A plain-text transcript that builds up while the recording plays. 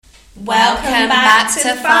Welcome back to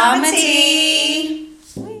PharmaTea.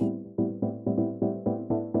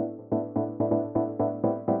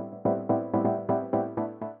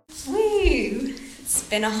 Woo! It's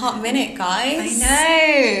been a hot minute, guys.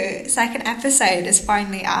 I know. Second episode is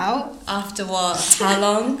finally out. After what? How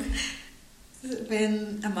long? Has it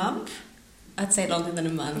been a month? I'd say longer than a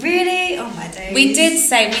month. Really? Oh my days. We did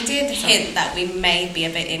hint that we may be a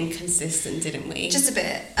bit inconsistent, didn't we? Just a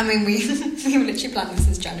bit. I mean, we were literally planning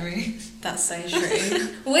since January. That's so true.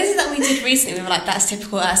 What is it that we did recently? We were like, that's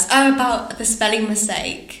typical us. Oh, about the spelling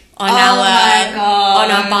mistake on our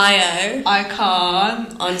bio. I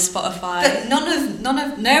can't. On Spotify. But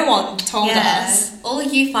no one told us. All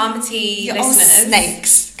you PharmaTea You're listeners. all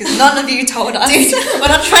snakes. Because none of you told us. Dude, we're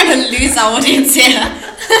not trying to lose our audience here.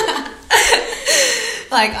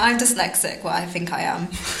 Like, I'm dyslexic, well, I think I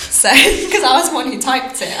am. So, because I was the one who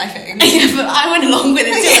typed it, I think. Yeah, but I went along with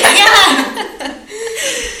it too. Yeah.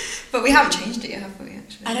 But we haven't changed it yet, have we,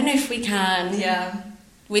 actually? I don't know if we can. Yeah.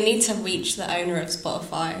 We need to reach the owner of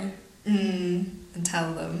Spotify. And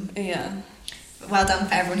tell them. Yeah. Well done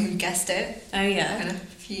for everyone who guessed it. Oh, yeah. Kind of a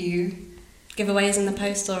few giveaways in the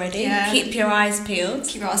post already. Yeah. Keep your eyes peeled.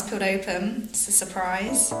 Keep your eyes peeled open. It's a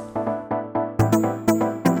surprise.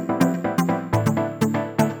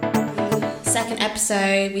 Second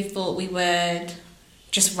episode, we thought we would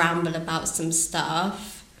just ramble about some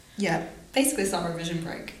stuff. Yeah. Basically, it's our revision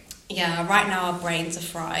break. Yeah, right now our brains are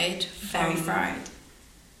fried. Very fried.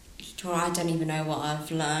 Well, I don't even know what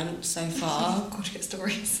I've learned so far. Cortical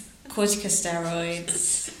stories.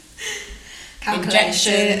 Corticosteroids.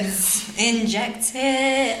 Calculations. Inject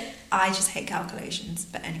it. I just hate calculations,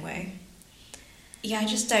 but anyway. Yeah, I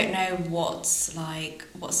just don't know what's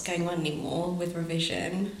going on anymore with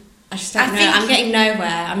revision. I just don't know. I'm getting nowhere.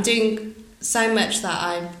 I'm doing so much that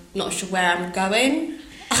I'm not sure where I'm going.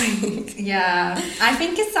 Yeah. I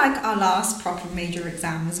think it's like our last proper major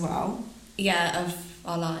exam as well. Yeah, of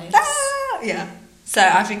our lives. Yeah. So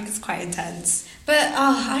I think it's quite intense. But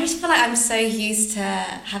I just feel like I'm so used to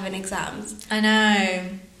having exams. I know.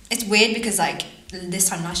 It's weird because like this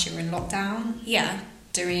time last year we were in lockdown. Yeah.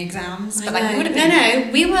 Doing exams. But like we would have been. No,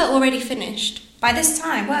 we were already finished. By this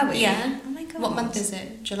time, were we? Yeah. Oh my god. What month is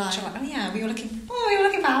it? July. Oh yeah, we were looking for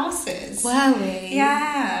houses. Were we?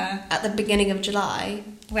 Yeah. At the beginning of July.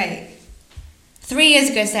 Wait. 3 years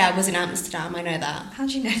ago, say I was in Amsterdam. I know that. How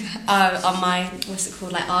do you know that? On my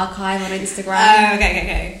archive on Instagram. Oh,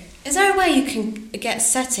 okay. Is there a way you can get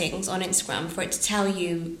settings on Instagram for it to tell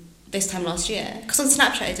you this time last year? Because on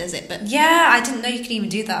Snapchat it does it, but yeah, I didn't know you could even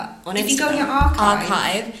do that. On if Instagram, you go in your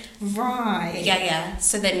archive. Right. Yeah.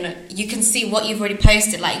 So then you can see what you've already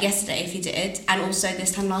posted, like yesterday if you did, and also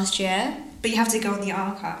this time last year. But you have to go in the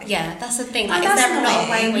archive. Yeah, that's the thing. Oh, Like, is there not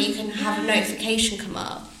a way where you can have a notification come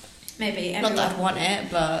up? Maybe. Not that I'd want it,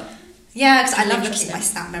 but yeah, because I love looking at my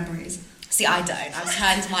Snap memories. See, I don't. I've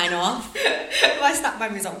turned mine off. My Snap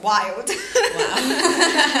memories are wild.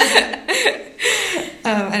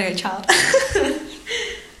 Wow. Anyway, child.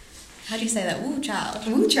 How do you say that? Ooh, child.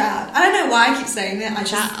 Ooh, child. I don't know why I keep saying it.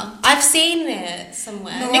 I've seen it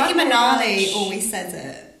somewhere. Nicki Minaj always says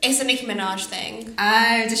it. It's a Nicki Minaj thing.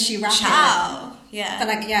 Oh, does she rap Child. it? Yeah. But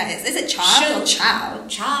like, yeah, is it child or child?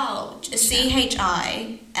 Child. Chile.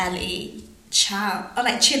 Child. Oh,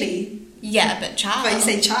 like chili. Yeah, but child. But you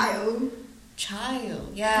say child.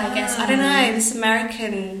 Child. Yeah, I guess. I don't know. This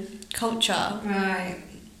American culture. Right.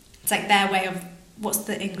 It's like their way of. What's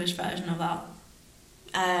the English version of that?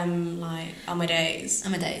 Like Amadeus.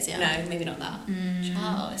 Amadeus, yeah. No, maybe not that.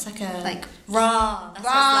 Child. It's like a raw. That's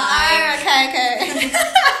Raw. Okay.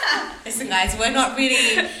 Listen, guys, we're not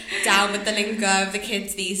really down with the lingo of the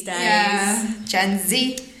kids these days. Yeah. Gen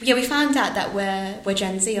Z. Yeah, we found out that we're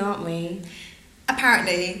Gen Z, aren't we?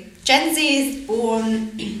 Apparently, Gen Z is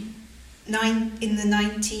born in the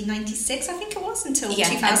 1996, I think it was, until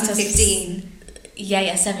 2015.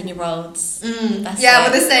 Yeah, 7-year-olds. We're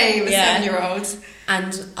the same as 7-year-olds.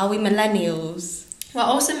 And are we millennials? We're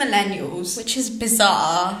also millennials. Which is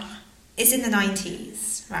bizarre. It's in the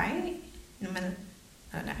 90s, right? I don't know.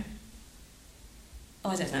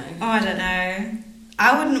 I don't know. I don't know.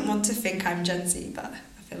 I wouldn't want to think I'm Gen Z, but I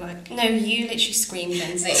feel like... No, you literally scream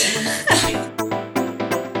Gen Z.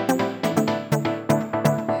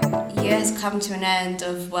 Year has come to an end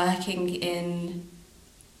of working in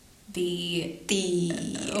I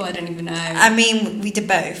don't even know. I mean, we did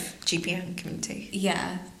both, GP and community.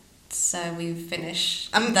 Yeah. So we've finished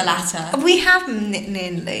the latter. We have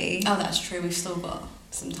nearly. Oh, that's true. We've still got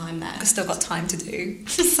some time there. We've still got time to do.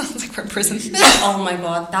 Sounds like we're in prison. Oh my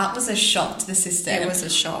god, that was a shock to the system. It was a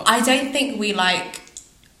shock. I don't think we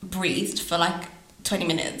breathed for 20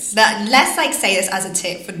 minutes. Let's like say this as a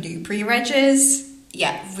tip for new pre-regs.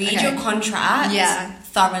 Yeah, read your contract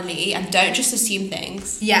thoroughly and don't just assume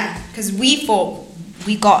things. Yeah, because we thought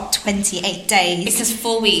we got 28 days. Because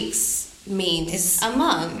 4 weeks means a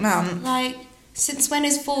month. Like, since when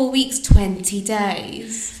is 4 weeks 20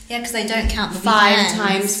 days? Yeah, because they don't count the 5 weekends.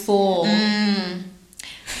 times 4.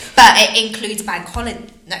 But it includes bank holiday.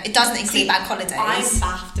 No, it doesn't include bank holidays. I'm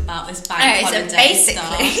baffed about this bank holiday so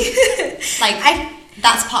basically, stuff.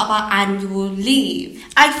 That's part of our annual leave.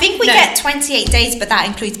 I think we get 28 days, but that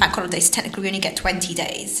includes bank holidays. Technically, we only get 20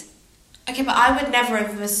 days. Okay, but I would never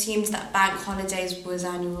have assumed that bank holidays was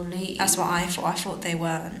annual leave. That's what I thought. I thought they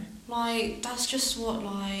weren't. Like, that's just what,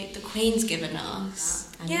 like, the Queen's given us.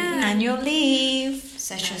 Annual leave.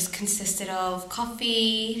 So it just consisted of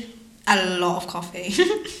coffee. A lot of coffee.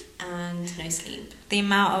 And no sleep. The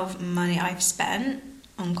amount of money I've spent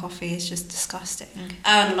on coffee is just disgusting.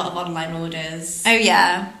 And a lot of online orders. Oh,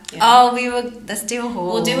 yeah. Oh, let's do a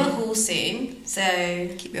haul. We'll do a haul soon. So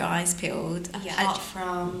keep your eyes peeled. Apart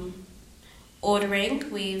from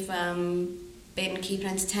ordering, we've been keeping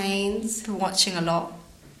entertained. Been watching a lot.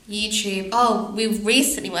 YouTube. Oh, we've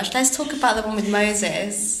recently watched. Let's talk about the one with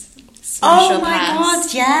Moses. Oh my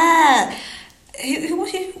god, yeah.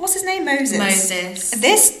 What's his name? Moses.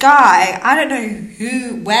 This guy, I don't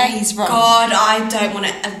know where he's from. God, I don't want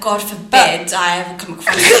to. God forbid I ever come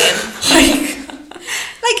across him.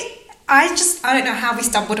 I don't know how we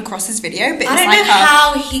stumbled across this video, but I don't know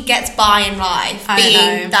how he gets by in life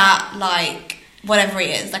being that, like, whatever he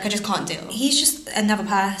is. Like, I just can't do it. He's just another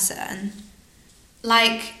person.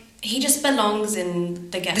 Like, he just belongs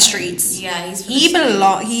in the ghetto. The streets. Yeah,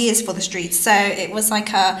 he is for the streets. So it was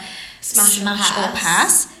like a smash or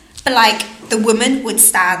pass. But like the woman would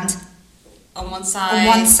stand on one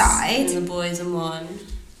side, and the boys on one.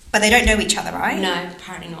 But they don't know each other, right? No,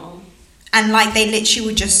 apparently not. And like they literally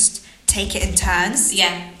would just take it in turns.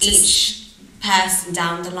 Yeah, each person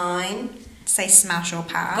down the line. Say smash or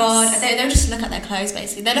pass. God, they'll just look at their clothes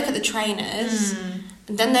basically. They look at the trainers.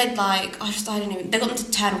 And then they'd like, I don't even, they got them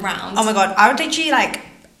to turn around. Oh my god, I would literally like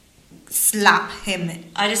slap him.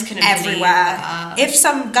 I just couldn't everywhere. If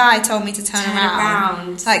some guy told me to turn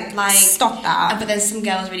around, like stop that. But then some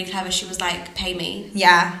girl was really clever. She was like, pay me.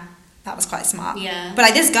 Yeah, that was quite smart. Yeah. But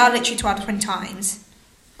like this girl literally 12 to 20 times.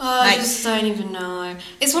 Oh, I just don't even know.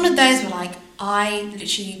 It's one of those where like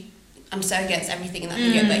I'm so against everything in that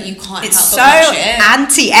video, but you can't help but watch it. It's so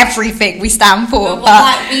anti everything we stand for. But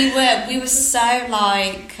like we were so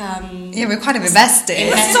like yeah, we're kind of invested.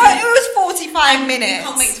 It was 45 minutes. You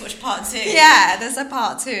can't wait to watch part 2. Yeah, there's a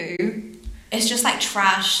part 2. It's just like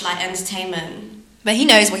trash, like entertainment. But he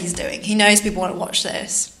knows what he's doing. He knows people want to watch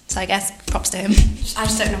this. So I guess props to him. I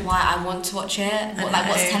just don't know why I want to watch it.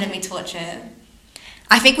 What's telling me to watch it?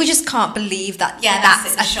 I think we just can't believe that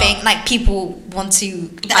that's a thing. Like, people want to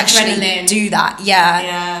actually do that.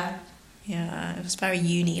 Yeah. Yeah, it was very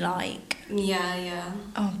uni-like. Yeah.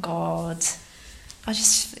 Oh, God.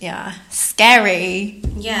 Scary.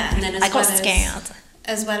 Yeah, and then I got scared.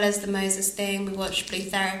 As well as the Moses thing, we watched Blue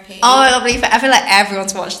Therapy. Oh, I love Blue Therapy. I feel like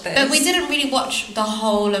everyone's watched this. But we didn't really watch the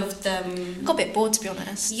whole of them. Got a bit bored, to be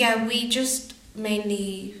honest. Yeah, we just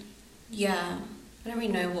mainly... Yeah... I don't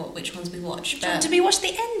really know which ones we watched. But did we watch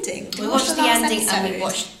the ending? We watched the ending and we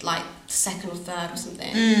watched like the second or third or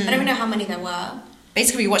something. I don't even know how many there were.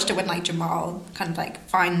 Basically, we watched it when like Jamal kind of like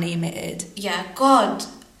finally admitted. Yeah, God,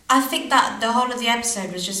 I think that the whole of the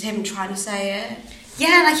episode was just him trying to say it.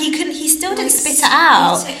 Yeah, like he still didn't spit it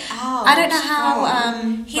out. I don't know how.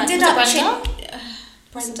 He did up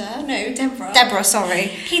Brenda? No, Deborah. Deborah, sorry.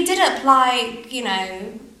 He did up like, you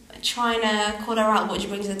know, trying to call her out what you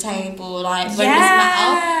bring to the table, like when his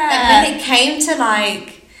mouth. And when it came to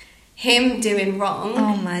like him doing wrong,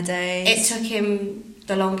 oh my days, it took him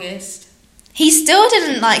the longest. He still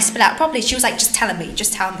didn't like spit out properly. She was like, just tell me.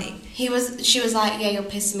 She was like, yeah, you're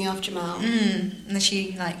pissing me off, Jamal. And then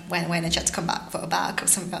she like went away and then she had to come back for a bag or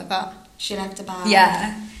something like that. She left a bag.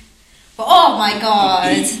 Yeah. But oh my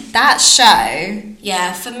god, that show.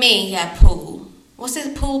 Yeah, for me, Paul. What's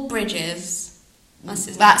it? Paul Bridges.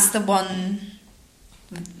 That's the one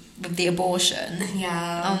with the abortion.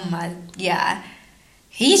 Yeah. Oh my, yeah.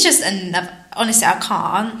 He's just another. Honestly, I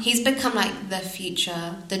can't. He's become like the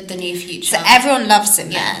future, the new Future. So everyone loves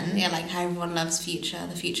him then. Yeah, like how everyone loves Future,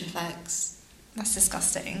 the Future Flex. That's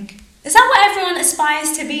disgusting. Is that what everyone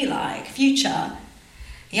aspires to be like? Future?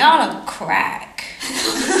 Y'all are crack.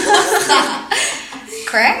 What's that?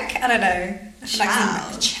 Crack? I don't know.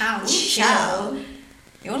 Chow.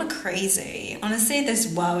 You all are crazy. Honestly,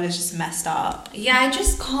 this world is just messed up. Yeah, I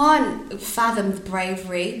just can't fathom the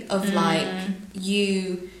bravery of like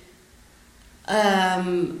you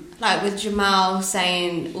like with Jamal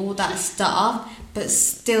saying all that stuff, but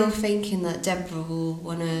still thinking that Deborah will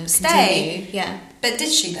want to stay. Yeah. But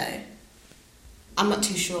did she though? I'm not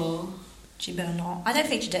too sure. She better not. I don't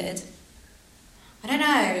think she did. I don't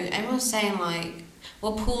know. Everyone's saying like,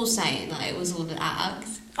 well, Paul's saying that it was all an act.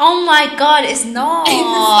 Oh my god, it's not.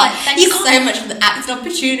 Thank you so much for the acting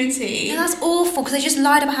opportunity. No, that's awful because they just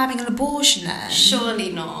lied about having an abortion then.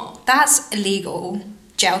 Surely not. That's illegal.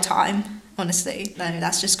 Jail time, honestly. No,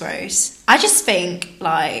 that's just gross. I just think,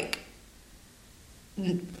 like,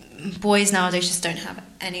 boys nowadays just don't have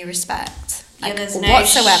any respect. Like, there's no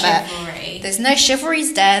whatsoever. chivalry. There's no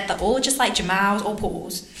chivalry's dead. They're all just like Jamal's or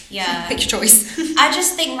Paul's. Yeah. Pick your choice. I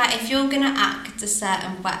just think like if you're gonna act a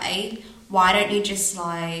certain way, why don't you just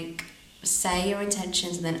like say your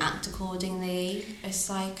intentions and then act accordingly? It's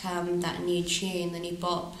like that new tune, the new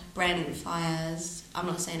bop, Brent Fires. I'm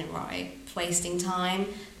not saying it right. Wasting Time.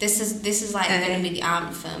 This is like going to be the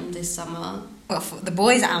anthem this summer. Well, for the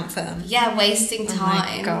boys' anthem. Yeah, Wasting Time.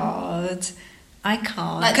 Oh my god. I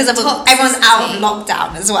can't. Like because everyone's out of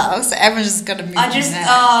lockdown as well, so everyone's just got to move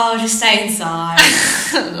just stay inside.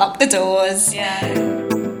 Lock the doors. Yeah.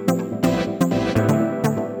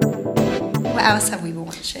 What else have we been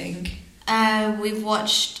watching? We've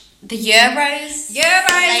watched the Euros.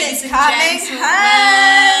 Ladies is coming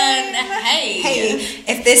home. Hey.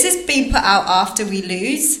 If this is being put out after we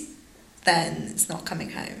lose, then it's not coming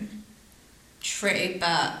home. True,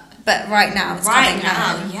 but right now it's coming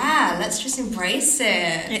home. Yeah, let's just embrace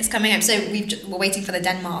it. It's coming home. So we're waiting for the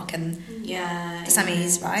Denmark and the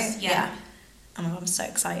semis, right? Yeah. Oh my god, I'm so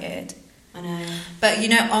excited. I know. But you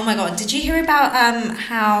know, oh my god, did you hear about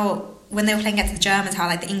how when they were playing against the Germans, how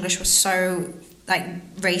like the English was so like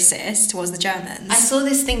racist towards the Germans? I saw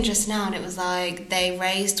this thing just now, and it was like they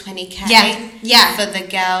raised 20k. Yeah. For the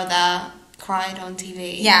girl that cried on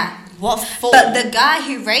TV. Yeah. What for? But the guy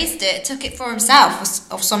who raised it took it for himself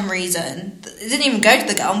for some reason. It didn't even go to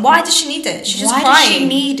the girl. And why does she need it? She's just crying. Why does she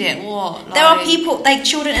need it? What? There are people, like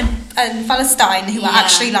children in Palestine who are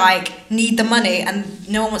actually like need the money and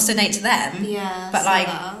no one wants to donate to them. Yeah. But like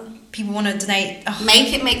people want to donate. Oh.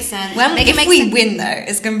 Make it make sense. If we win though,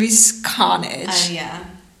 it's going to be carnage. Oh yeah.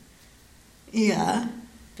 Yeah.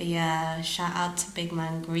 But yeah, shout out to big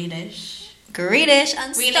man Grealish.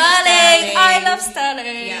 And Sterling. I love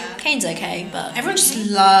Sterling. Yeah. Kane's okay, but everyone just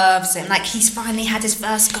loves him. Like he's finally had his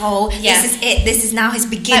first goal. Yeah. This is it. This is now his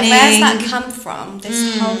beginning. Like, where's that come from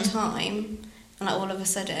this whole time? And like all of a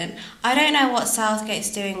sudden, I don't know what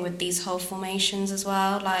Southgate's doing with these whole formations as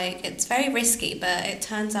well. Like it's very risky, but it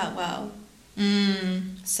turns out well.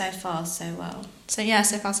 So far, so well. So yeah,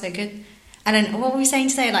 so far so good. And then what were we saying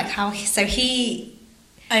today? Like how he.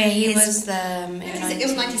 Oh yeah, he was the... It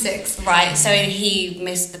was 96. Right, so he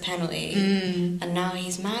missed the penalty. And now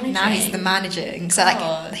he's managing. Now he's the managing. So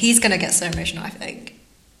like he's going to get so emotional, I think.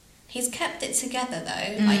 He's kept it together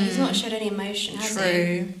though. Like he's not showed any emotion, has he?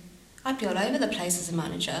 True. I'd be all over the place as a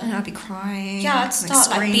manager. And I'd be crying. Yeah, I'd start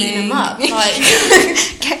like beating him up. Like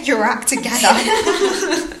get your act together.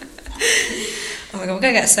 Oh my god, we're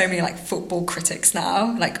going to get so many like football critics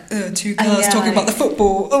now. Like, two girls talking about the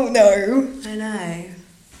football. Oh no. I know.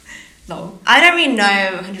 No. I don't really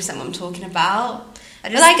know 100% what I'm talking about. I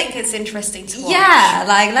just think it's interesting to watch. Yeah,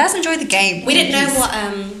 like let's enjoy the game. We didn't know what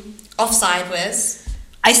offside was.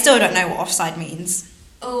 I still don't know what offside means.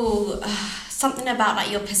 Oh, something about like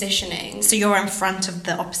your positioning. So you're in front of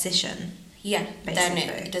the opposition. Yeah, basically.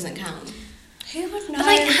 then it doesn't count. Who would know? But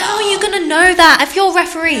like, how are you gonna know that if you're a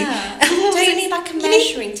referee? Yeah. Don't you need like a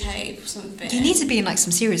measuring tape or something? You need to be in like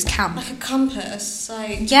some serious camp. Like a compass,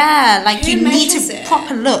 like like you need to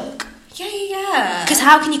proper look. Yeah. Because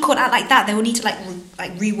how can you call it out like that? They will need to like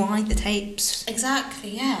rewind the tapes.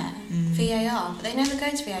 Exactly, yeah. VAR, but they never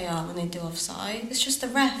go to VAR when they do offside. It's just the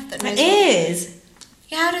ref that knows. It is.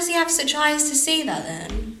 Yeah, how does he have such eyes to see that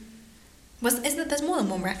then? There's more than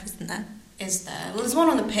one ref, isn't there? Is there? Well, there's one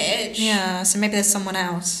on the pitch. Yeah, so maybe there's someone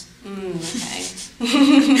else. Okay.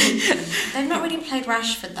 They've not really played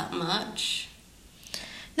Rashford that much.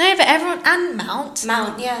 No, but everyone and Mount.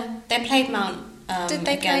 Mount, yeah, they played Mount. Did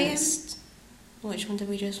they play him? Which one did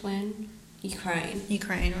we just win? Ukraine,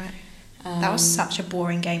 right. That was such a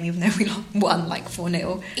boring game, even though we won like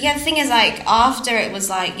 4-0. Yeah, the thing is, like, after it was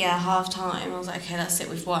like, half time, I was like, okay, that's it,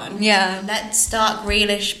 we've won. Yeah. Let's start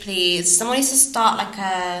Grealish, please. Someone needs to start like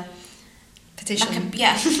a petition.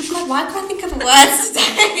 God, why can't I think of the words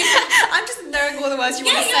today? I'm just knowing all the words you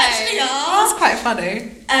want to say. Actually are. That's quite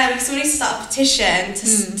funny. Someone needs to start a petition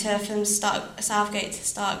for them to start Southgate to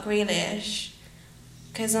start Grealish.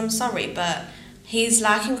 Because I'm sorry, but he's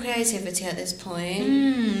lacking creativity at this point.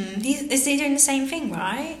 Is he doing the same thing,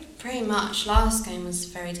 right? Pretty much. Last game was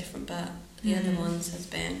very different, but the other ones has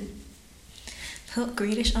been. Put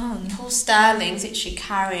Grealish on. Paul Sterling's actually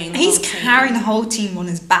carrying. He's carrying the whole team on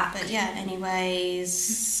his back. But yeah,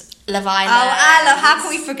 anyways, Love Island. Oh, I love. How can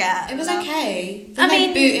we forget? It was okay. Then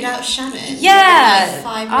they booted out Shannon. Yeah,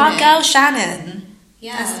 like 5 our minutes. girl Shannon.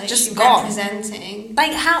 Yeah, just gone. Representing.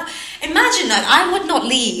 Like how? Imagine that I would not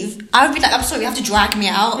leave. I would be like, I'm sorry, you have to drag me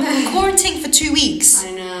out. Quarantine for 2 weeks.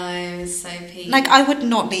 I know, it was so peak. Like I would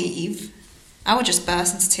not leave. I would just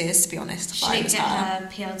burst into tears, to be honest. She didn't get her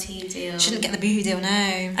PLT deal. She didn't get the boohoo deal, no.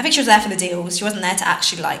 I think she was there for the deals. She wasn't there to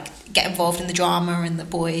actually like get involved in the drama and the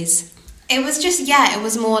boys. It was just, it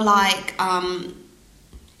was more like,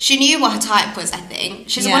 she knew what her type was, I think.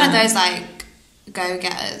 She's one of those like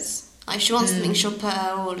go-getters. Like if she wants something, she'll put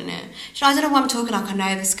her all in it. I don't know why I'm talking like I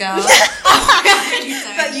know this girl.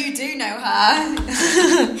 But you do know her.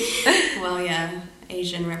 Well, yeah.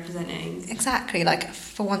 Asian representing. Exactly, like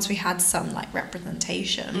for once we had some like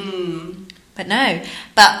representation. But no.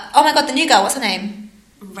 But oh my god, the new girl, what's her name?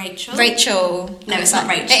 Rachel. No, it's not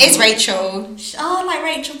Rachel. It is Rachel. Oh, like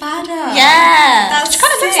Rachel Badder. Yeah. She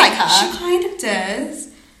kind of looks like her. She kind of does.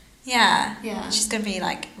 Yeah. She's gonna be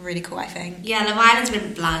like really cool, I think. Yeah, Love Island's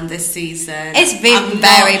been bland this season. It's been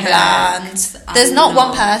very bland. There's not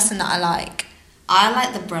one person that I like. I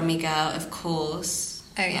like the Brummy girl, of course.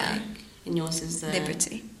 Oh yeah. And yours is the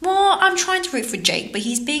Liberty. Well, I'm trying to root for Jake, but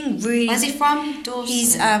he's being really. Where's he from? Dorset.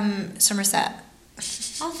 He's Somerset.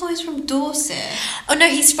 I thought he was from Dorset. Oh no,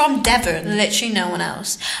 he's from Devon. Literally no one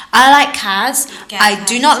else. I like Kaz. I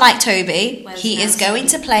do not like Toby. He is going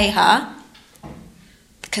to play her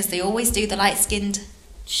because they always do the light-skinned.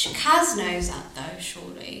 Kaz knows that though,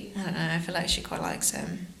 surely. I don't know. I feel like she quite likes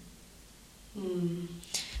him.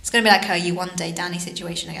 It's going to be like her "You One Day Danny"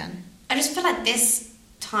 situation again. I just feel like this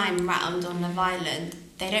time round on Love Island,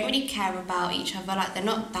 they don't really care about each other. Like they're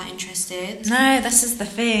not that interested. No, this is the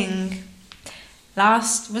thing.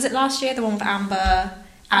 Was it last year, the one with Amber,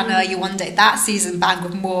 Anna, You One Day, that season banged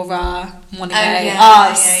with Maura,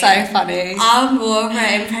 Monica. So funny. Our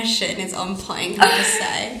Maura impression is on point, can I just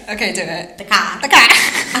say? Okay, do it. The cat.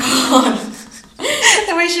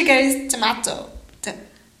 The way she goes, tomato.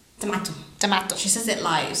 She says it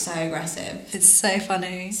like so aggressive. It's so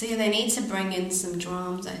funny. So yeah, they need to bring in some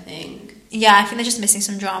dramas, I think. Yeah, I think they're just missing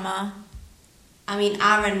some drama. I mean,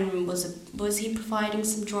 Aaron was he providing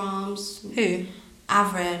some dramas? Who?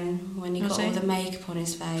 Aaron, when he got all the makeup on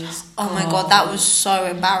his face. Oh my god, that was so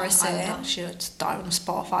embarrassing. She had to die on the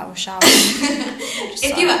spot if I was showering.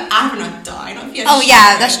 If you were Aaron, I'd die. Not if you oh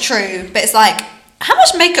yeah, that's true. But it's like, how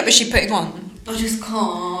much makeup is she putting on? I just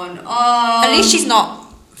can't. Oh. At least she's not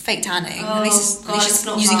fake tanning. Oh, at least she's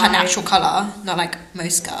not using her natural colour, not like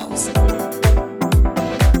most girls.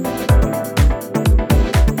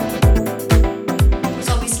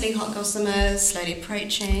 So obviously Hot Girl Summer is slowly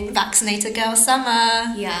approaching. Vaccinated girl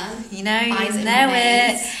summer. Yeah. You know Pfizer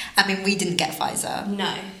it. I mean, we didn't get Pfizer.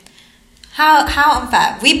 No. How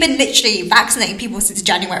unfair. We've been literally vaccinating people since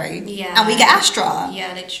January. Yeah. And we get Astra.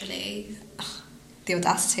 Yeah, literally. The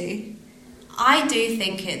audacity. I do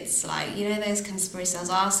think it's like, you know, those conspiracy I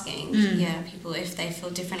was asking, people if they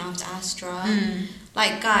feel different after Astra.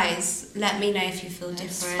 Like, guys, let me know if you feel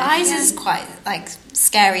different. Pfizer's quite, like,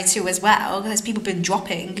 scary too as well, because people have been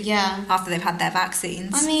dropping after they've had their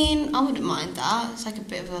vaccines. I mean, I wouldn't mind that. It's like a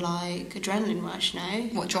bit of a, like, adrenaline rush, no?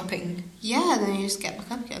 What, dropping? Yeah, then you just get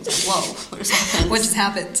back up again. It's like, whoa, what just happened? What just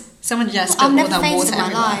happened? Someone just spilled all that water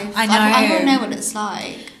everywhere. Life. I know. I don't know what it's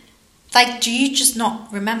like. Like, do you just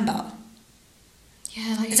not remember?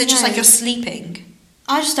 Yeah, like, is it just like you're sleeping?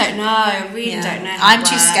 I just don't know. I really don't know. I'm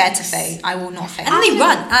too scared to faint. I will not faint. And then they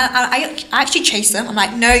run. I actually chase them. I'm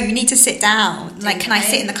like, no, you need to sit down. Like, can I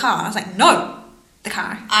sit in the car? I was like, no, the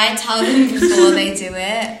car. I tell them before they do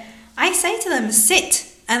it. I say to them, sit.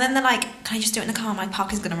 And then they're like, can I just do it in the car? My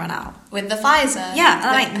parking's going to run out. With the Pfizer? Yeah. And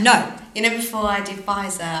I'm like, no. You know, before I do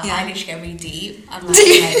Pfizer, I literally get really deep. I'm like,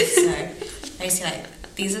 okay, so basically like,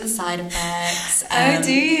 these are the side effects. Oh,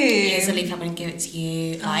 do you? Here's a leaf, I'm going to give it to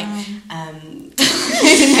you. Like,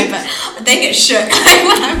 but they get shook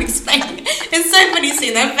when I'm explaining. It's so funny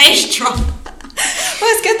seeing their face drop. Well,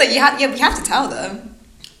 it's good that you have to tell them.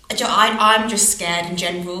 I'm just scared in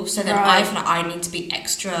general, so then I feel like I need to be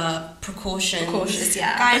extra cautious.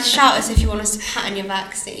 Yeah. Guys, shout us if you want us to pattern your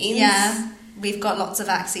vaccines. Yeah, we've got lots of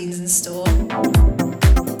vaccines in store.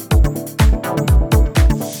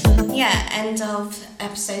 Yeah, end of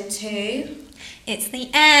episode 2. It's the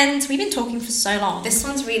end. We've been talking for so long. This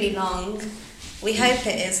one's really long. We hope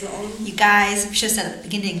it is long. You guys, we should have said at the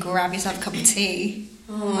beginning, grab yourself a cup of tea.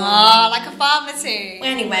 Oh, like a PharmaTea. Well,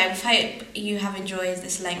 anyway, we hope you have enjoyed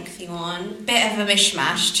this lengthy one. Bit of a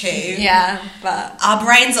mishmash too. Yeah, but our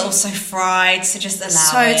brains are also fried, so just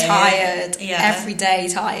allow it. So tired. Yeah. Every day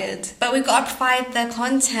tired. But we've got to provide the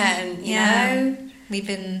content, you know? We've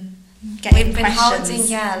been getting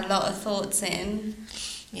questions. Holding, a lot of thoughts in.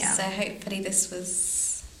 Yeah. So hopefully this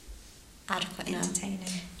was adequate enough. Entertaining.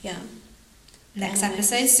 Yeah. Next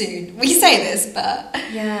episode soon. We say this, but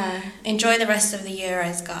yeah. Enjoy the rest of the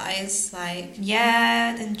Euros, guys.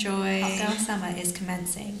 Enjoy. Hot Girl Summer is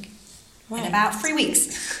commencing in about 3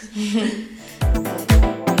 weeks.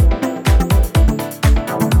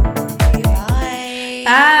 Bye.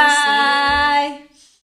 Bye.